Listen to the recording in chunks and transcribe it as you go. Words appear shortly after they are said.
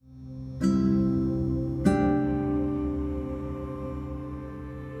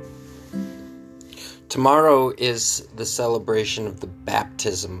Tomorrow is the celebration of the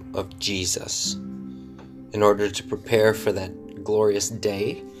baptism of Jesus. In order to prepare for that glorious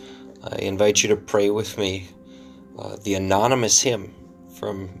day, I invite you to pray with me the anonymous hymn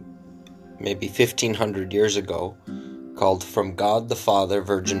from maybe 1500 years ago called "From God the Father,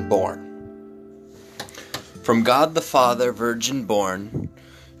 Virgin Born." From God the Father, Virgin born,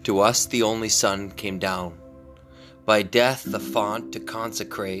 to us the only Son came down, by death the font to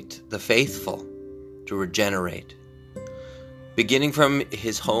consecrate, the faithful to regenerate. Beginning from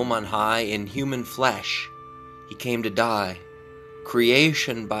his home on high in human flesh, he came to die,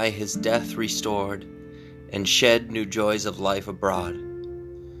 creation by his death restored, and shed new joys of life abroad.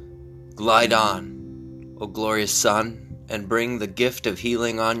 Glide on, O glorious Son, and bring the gift of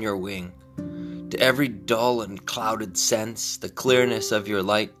healing on your wing. To every dull and clouded sense, the clearness of your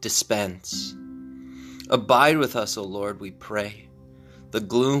light dispense. Abide with us, O Lord, we pray. The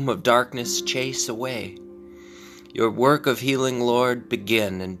gloom of darkness chase away. Your work of healing, Lord,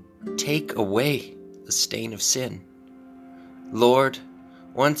 begin, and take away the stain of sin. Lord,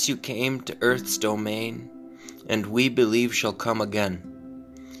 once you came to earth's domain, and we believe shall come again.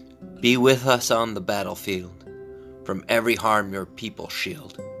 Be with us on the battlefield, from every harm your people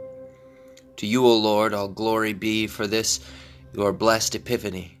shield. To you, O Lord, all glory be for this your blessed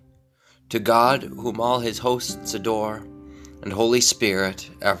epiphany. To God, whom all his hosts adore, and Holy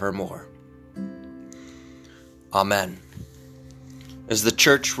Spirit evermore. Amen. As the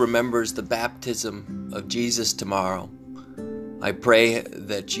Church remembers the baptism of Jesus tomorrow, I pray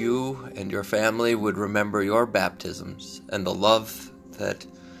that you and your family would remember your baptisms and the love that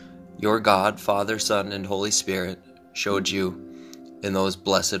your God, Father, Son, and Holy Spirit showed you in those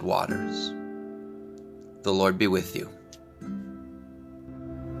blessed waters. The Lord be with you.